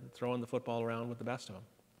there throwing the football around with the best of them.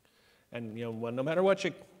 And, no matter what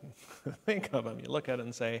you think of him, you look at it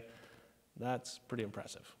and say, that's pretty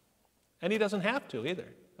impressive. And he doesn't have to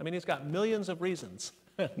either. I mean, he's got millions of reasons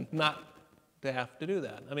not to have to do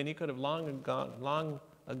that. I mean, he could have long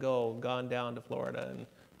ago gone down to Florida and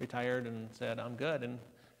retired and said, I'm good,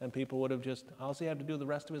 and people would have just, all he had to do the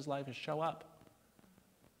rest of his life is show up.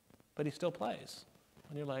 But he still plays.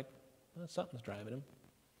 And you're like, well, something's driving him.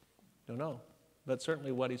 Don't know. But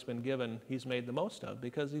certainly what he's been given, he's made the most of,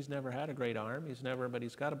 because he's never had a great arm, but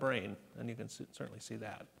he's got a brain, and you can certainly see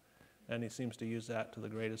that. And he seems to use that to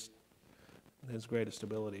his greatest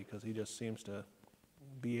ability, because he just seems to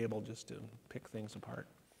be able just to pick things apart.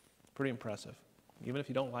 Pretty impressive, even if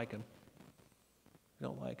you don't like him. You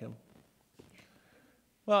don't like him.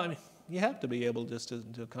 Well, I mean, you have to be able just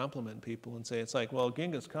to compliment people and say, it's like, well,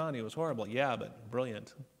 Genghis Khan, he was horrible. Yeah, but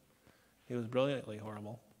brilliant. He was brilliantly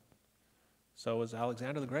horrible. So was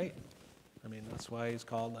Alexander the Great. I mean, that's why he's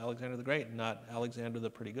called Alexander the Great, not Alexander the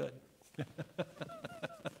Pretty Good.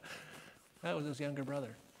 That was his younger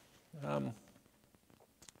brother.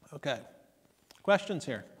 Okay. Questions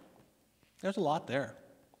here? There's a lot there.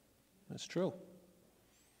 It's true.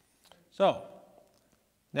 So,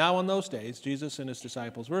 now in those days, Jesus and his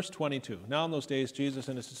disciples, verse 22, now in those days, Jesus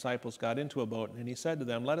and his disciples got into a boat, and he said to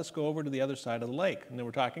them, let us go over to the other side of the lake. And then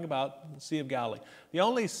we're talking about the Sea of Galilee. The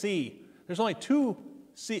only sea, there's only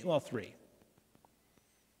three.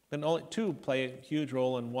 But only two play a huge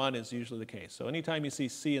role, and one is usually the case. So anytime you see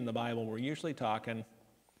sea in the Bible, we're usually talking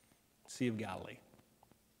Sea of Galilee.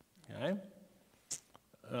 Okay?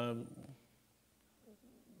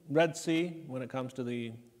 Red Sea when it comes to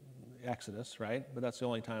the Exodus, right? But that's the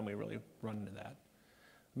only time we really run into that.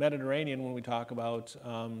 Mediterranean when we talk about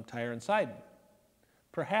Tyre and Sidon.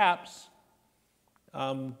 Perhaps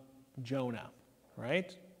Jonah,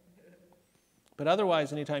 right? But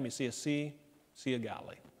otherwise, anytime you see a sea, Sea of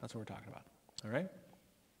Galilee. That's what we're talking about. All right?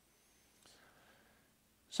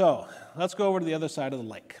 So, let's go over to the other side of the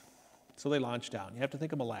lake. So they launched out. You have to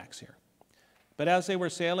think of Mille Lacs here. But as they were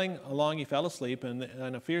sailing along, he fell asleep, and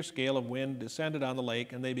a fierce gale of wind descended on the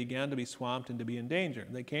lake, and they began to be swamped and to be in danger.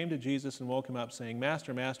 They came to Jesus and woke him up, saying,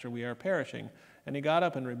 Master, Master, we are perishing. And he got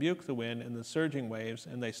up and rebuked the wind and the surging waves,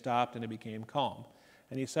 and they stopped, and it became calm.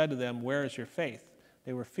 And he said to them, Where is your faith?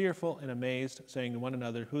 They were fearful and amazed, saying to one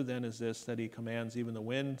another, Who then is this that he commands even the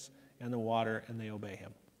winds and the water, and they obey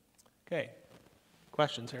him? Okay,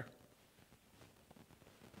 questions here?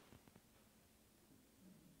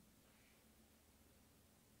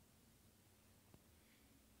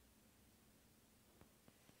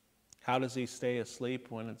 How does he stay asleep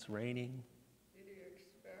when it's raining? Did he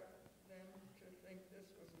expect them to think this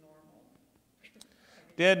was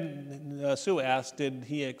normal? Sue asked,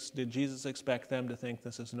 did Jesus expect them to think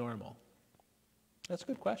this is normal? That's a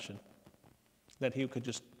good question. That he could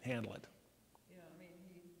just handle it. Yeah, I mean,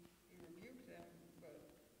 he rebuked them, but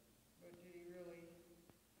did he really,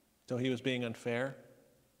 So he was being unfair?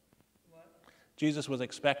 what? Jesus was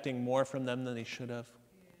expecting more from them than he should have.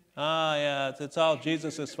 Ah, yeah, it's all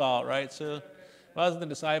Jesus' fault, right, Sue? It wasn't the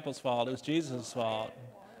disciples' fault, it was Jesus' fault.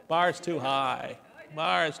 Bar's too high.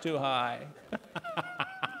 Bar is too high. Well,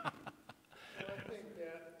 I think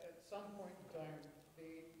that at some point in time,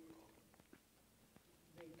 they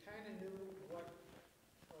kind of knew what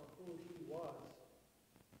or who he was,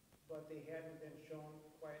 but they hadn't been shown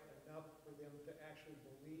quite enough for them to actually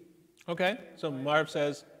believe. Okay, so Marv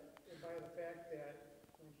says, And by the fact that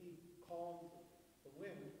when he calmed the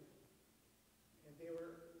wind, and they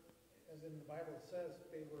were, as in the Bible says,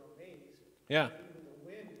 they were amazed. yeah, Even the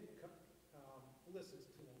wind listens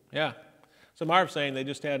to them. yeah. So Marv's saying they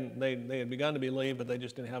just hadn't, they had begun to believe, but they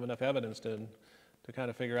just didn't have enough evidence to kind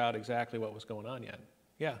of figure out exactly what was going on yet.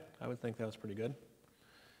 Yeah, I would think that was pretty good.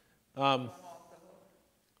 I'm off the hook.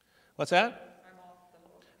 What's that? I'm off the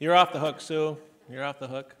hook. You're off the hook, Sue. You're off the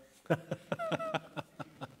hook.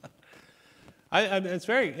 It's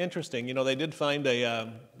very interesting. You know, they did find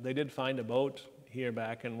a boat here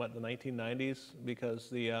back in the 1990s because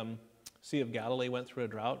the Sea of Galilee went through a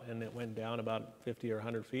drought and it went down about 50 or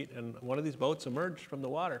 100 feet, and one of these boats emerged from the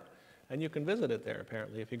water, and you can visit it there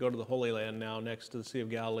apparently. If you go to the Holy Land now next to the Sea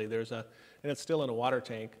of Galilee, and it's still in a water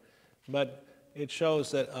tank, but it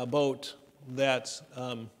shows that a boat that's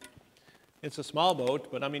it's a small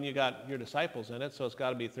boat, but I mean, you got your disciples in it, so it's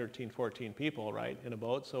got to be 13, 14 people, right, in a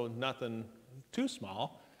boat, so nothing too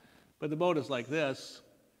small. But the boat is like this,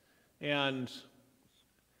 and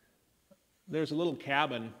there's a little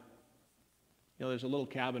cabin. You know, there's a little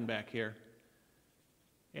cabin back here,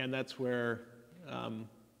 and that's where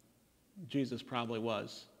Jesus probably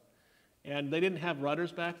was. And they didn't have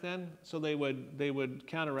rudders back then, so they would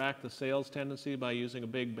counteract the sail's tendency by using a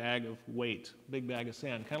big bag of weight, big bag of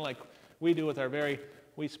sand, kind of like we do with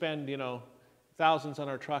we spend, you know, thousands on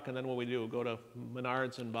our truck, and then what we do, go to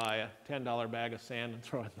Menards and buy a $10 bag of sand and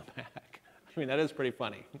throw it in the back. I mean, that is pretty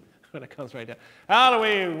funny when it comes right down. How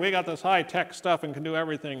do we got this high-tech stuff and can do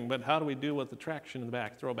everything, but how do we do with the traction in the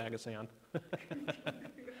back? Throw a bag of sand.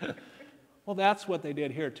 Well, that's what they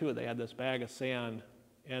did here, too. They had this bag of sand,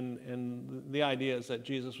 and the idea is that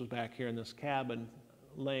Jesus was back here in this cabin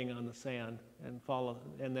laying on the sand and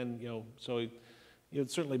then, you know, so you'd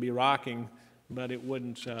certainly be rocking, but it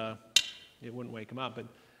wouldn't wake him up. But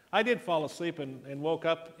I did fall asleep and woke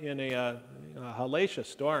up in a hellacious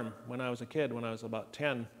storm when I was a kid, when I was about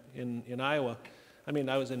 10 in Iowa. I mean,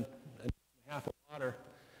 I was in half of water.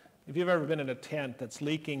 If you've ever been in a tent that's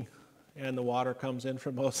leaking and the water comes in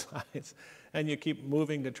from both sides, and you keep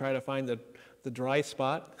moving to try to find the dry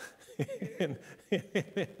spot and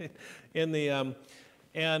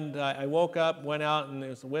I woke up, went out, and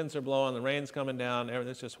the winds are blowing, the rain's coming down.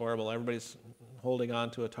 It's just horrible. Everybody's holding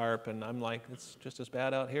on to a tarp, and I'm like, it's just as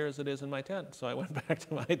bad out here as it is in my tent. So I went back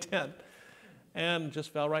to my tent and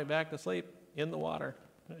just fell right back to sleep in the water.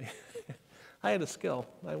 I had a skill.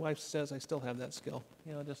 My wife says I still have that skill.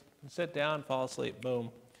 You know, just sit down, fall asleep, boom.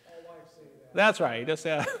 All wives say that. That's right. Just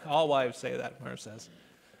all wives say that, Marv says.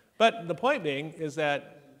 But the point being is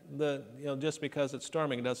that just because it's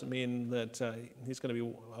storming, it doesn't mean that he's going to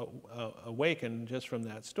be awakened just from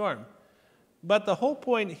that storm. But the whole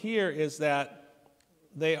point here is that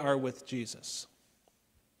they are with Jesus.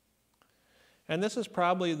 And this is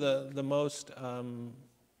probably the most,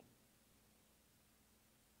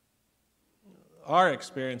 our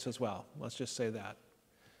experience as well, let's just say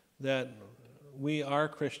that we are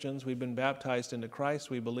Christians, we've been baptized into Christ,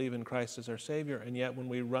 we believe in Christ as our Savior, and yet when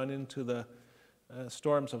we run into the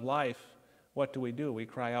storms of life, what do? We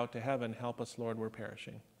cry out to heaven, help us, Lord, we're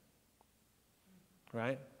perishing.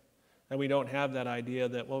 Right? And we don't have that idea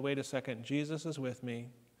that, well, wait a second, Jesus is with me,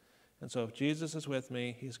 and so if Jesus is with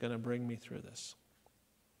me, he's going to bring me through this.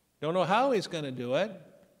 Don't know how he's going to do it,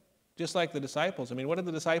 just like the disciples. I mean, what did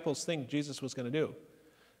the disciples think Jesus was going to do?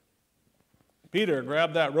 Peter,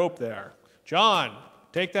 grab that rope there. John,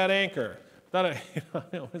 take that anchor.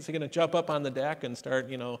 Is he going to jump up on the deck and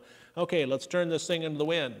start, okay, let's turn this thing into the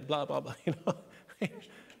wind, blah, blah, blah,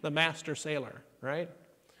 the master sailor, right?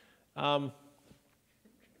 So,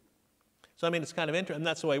 I mean, it's kind of interesting, and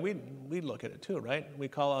that's the way we look at it too, right? We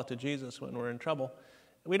call out to Jesus when we're in trouble.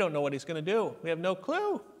 We don't know what he's going to do. We have no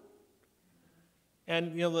clue.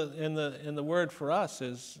 And, in the word for us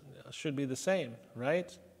should be the same,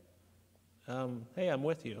 right? hey, I'm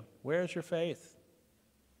with you. Where's your faith?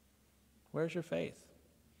 Where's your faith?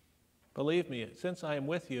 Believe me, since I am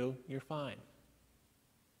with you, you're fine.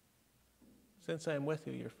 Since I am with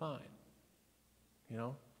you, you're fine. You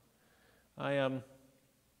know? I am,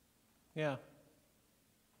 yeah.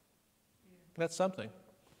 That's something.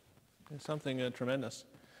 It's something tremendous.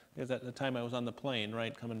 Because at the time I was on the plane,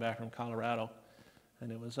 right, coming back from Colorado,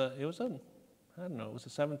 and it was a, I don't know, it was a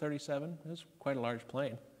 737. It was quite a large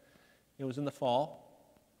plane. It was in the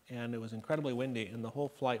fall, and it was incredibly windy, and the whole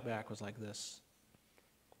flight back was like this.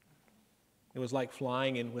 It was like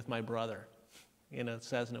flying in with my brother in a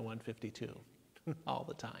Cessna 152 all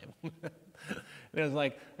the time. And it was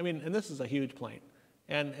like, I mean, and this is a huge plane,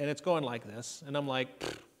 and it's going like this, and I'm like,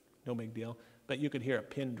 no big deal. But you could hear a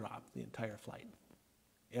pin drop the entire flight.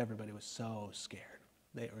 Everybody was so scared.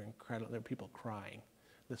 They were incredible. There were people crying.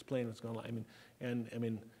 This plane was going like, I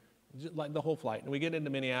mean, just like the whole flight. And we get into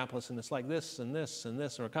Minneapolis, and it's like this and this and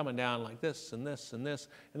this, and we're coming down like this and this and this,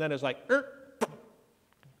 and then it's like,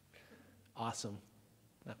 awesome.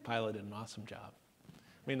 That pilot did an awesome job.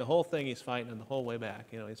 I mean, the whole thing he's fighting, and the whole way back,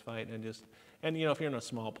 you know, he's fighting, and you know, if you're in a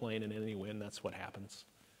small plane and any wind, that's what happens.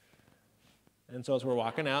 And so as we're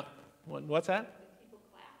walking out, what's that?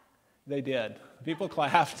 They did. People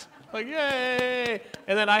clapped, like, yay!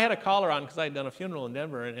 And then I had a collar on because I had done a funeral in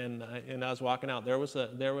Denver, and I was walking out. There was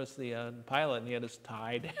the pilot, and he had his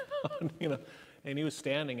tie down, you know, and he was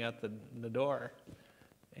standing at the door.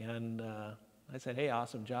 And I said, hey,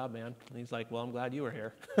 awesome job, man. And he's like, well, I'm glad you were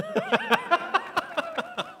here.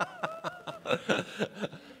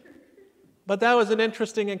 But that was an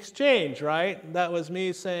interesting exchange, right? That was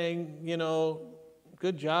me saying, you know,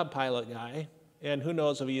 good job, pilot guy. And who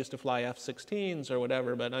knows if he used to fly F-16s or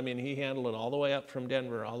whatever, but I mean, he handled it all the way up from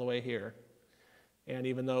Denver, all the way here. And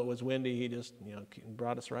even though it was windy, he just, you know,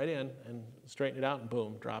 brought us right in and straightened it out and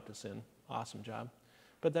boom, dropped us in. Awesome job.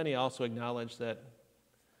 But then he also acknowledged that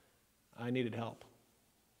I needed help.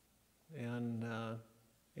 And I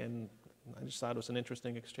just thought it was an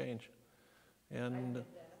interesting exchange. And flew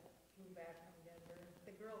back from Denver.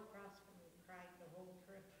 The girl across from me cried the whole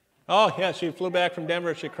trip. oh, yeah, she flew back from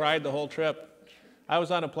Denver. She cried the whole trip. I was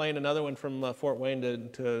on a plane, another one from Fort Wayne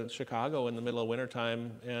to Chicago in the middle of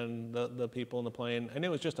wintertime, and the people in the plane, and it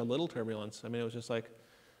was just a little turbulence. I mean, it was just like,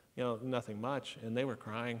 you know, nothing much, and they were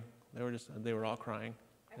crying. They were all crying.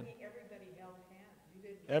 I think everybody held hands. You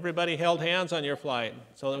didn't. Everybody held hands on your flight,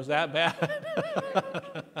 so it was that bad. So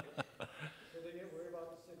they didn't worry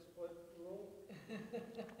about the 6-foot rule?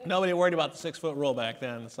 Nobody worried about the 6-foot rule back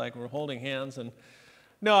then. It's like we're holding hands. And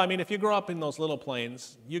no, I mean, if you grow up in those little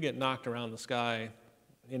planes, you get knocked around the sky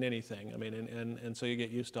in anything. I mean, and so you get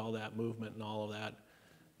used to all that movement and all of that.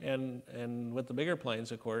 And with the bigger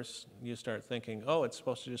planes, of course, you start thinking, oh, it's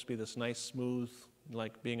supposed to just be this nice, smooth,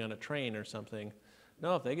 like being on a train or something.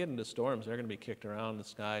 No, if they get into storms, they're going to be kicked around the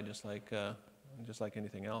sky just like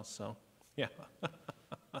anything else. So, yeah,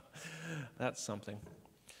 that's something.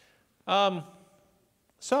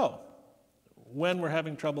 So, when we're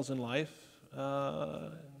having troubles in life,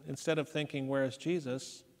 instead of thinking, where is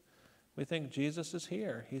Jesus? We think Jesus is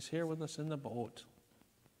here. He's here with us in the boat,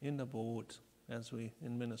 as we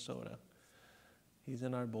in Minnesota. He's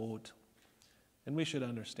in our boat. And we should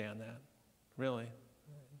understand that, really.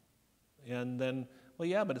 And then, well,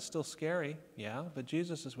 yeah, but it's still scary. Yeah, but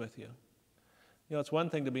Jesus is with you. You know, it's one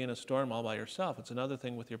thing to be in a storm all by yourself. It's another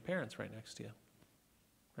thing with your parents right next to you,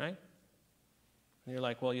 right? And you're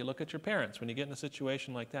like, well, you look at your parents. When you get in a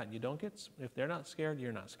situation like that, you don't get, if they're not scared,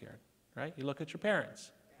 you're not scared, right? You look at your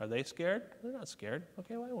parents. Are they scared? They're not scared.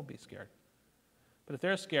 Okay, well, I won't be scared. But if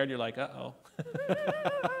they're scared, you're like, uh-oh.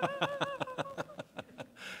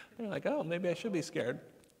 You're like, oh, maybe I should be scared.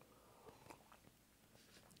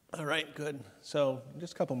 All right, good. So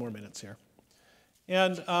just a couple more minutes here.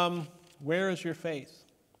 And where is your faith?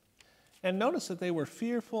 And notice that they were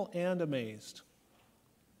fearful and amazed.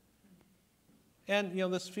 And, you know,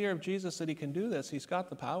 this fear of Jesus that he can do this, he's got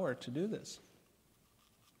the power to do this.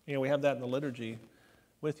 You know, we have that in the liturgy.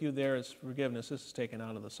 With you there is forgiveness. This is taken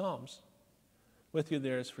out of the Psalms. With you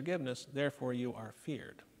there is forgiveness, therefore you are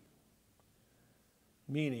feared.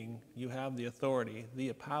 Meaning you have the authority,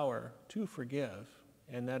 the power to forgive,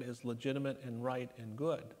 and that is legitimate and right and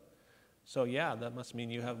good. So yeah, that must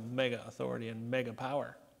mean you have mega authority and mega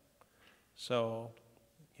power. So,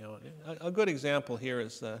 you know, a good example here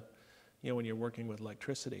is you know, when you're working with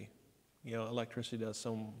electricity. You know, electricity does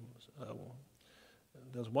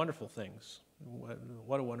does wonderful things.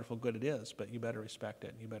 What a wonderful good it is, but you better respect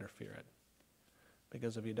it, you better fear it.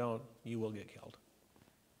 Because if you don't, you will get killed.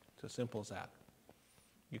 It's as simple as that.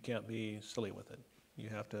 You can't be silly with it. You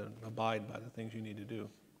have to abide by the things you need to do.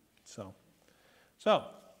 So, So,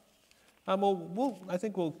 I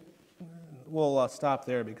think we'll stop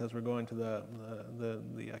there because we're going to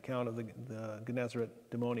the account of the Gennesaret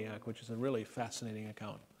demoniac, which is a really fascinating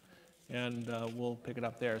account. And we'll pick it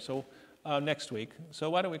up there. So next week.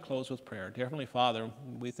 So why don't we close with prayer? Dear Heavenly Father,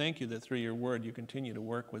 we thank you that through your word you continue to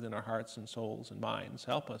work within our hearts and souls and minds.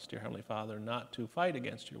 Help us, dear Heavenly Father, not to fight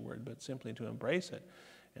against your word, but simply to embrace it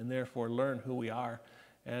and therefore learn who we are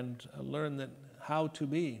and learn that how to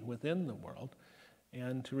be within the world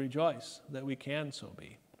and to rejoice that we can so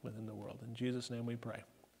be within the world. In Jesus' name we pray.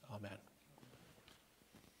 Amen.